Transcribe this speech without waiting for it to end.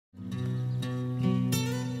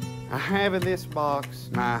I have in this box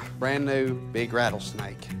my brand new big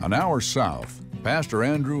rattlesnake. An hour south, Pastor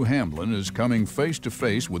Andrew Hamblin is coming face to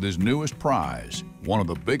face with his newest prize, one of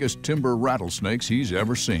the biggest timber rattlesnakes he's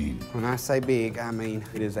ever seen. When I say big, I mean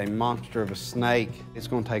it is a monster of a snake. It's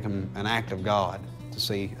going to take an act of God to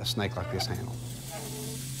see a snake like this handled.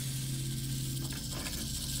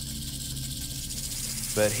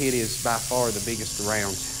 But it is by far the biggest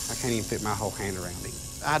around. I can't even fit my whole hand around it.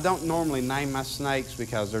 I don't normally name my snakes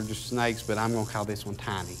because they're just snakes, but I'm going to call this one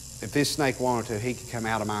Tiny. If this snake wanted to, he could come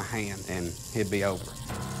out of my hand and it'd be over.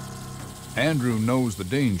 Andrew knows the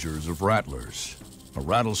dangers of rattlers. A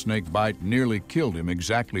rattlesnake bite nearly killed him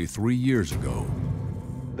exactly 3 years ago.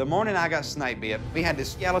 The morning I got snake bit, we had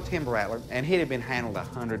this yellow timber rattler, and it had been handled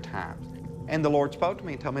 100 times. And the Lord spoke to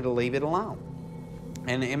me and told me to leave it alone.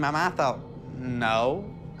 And in my mind I thought, no,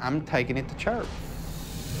 I'm taking it to church.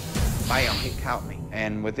 Bam, it caught me.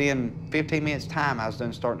 And within 15 minutes time, I was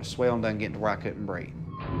done starting to swell and done getting to where I couldn't breathe.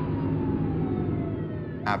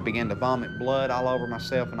 I began to vomit blood all over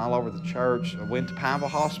myself and all over the church. I went to Pineville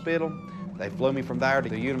Hospital. They flew me from there to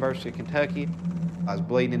the University of Kentucky. I was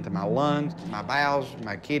bleeding into my lungs, my bowels,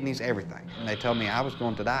 my kidneys, everything. And they told me I was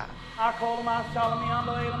going to die. And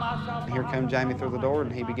here come Jamie through the door,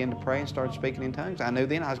 and he began to pray and started speaking in tongues. I knew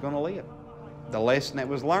then I was going to live. The lesson that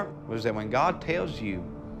was learned was that when God tells you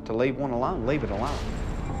to leave one alone, leave it alone.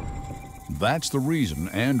 That's the reason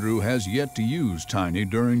Andrew has yet to use Tiny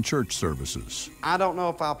during church services. I don't know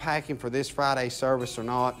if I'll pack him for this Friday service or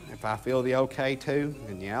not. If I feel the okay to,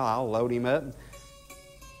 then yeah, I'll load him up.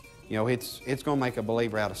 You know, it's going to make a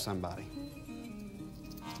believer out of somebody.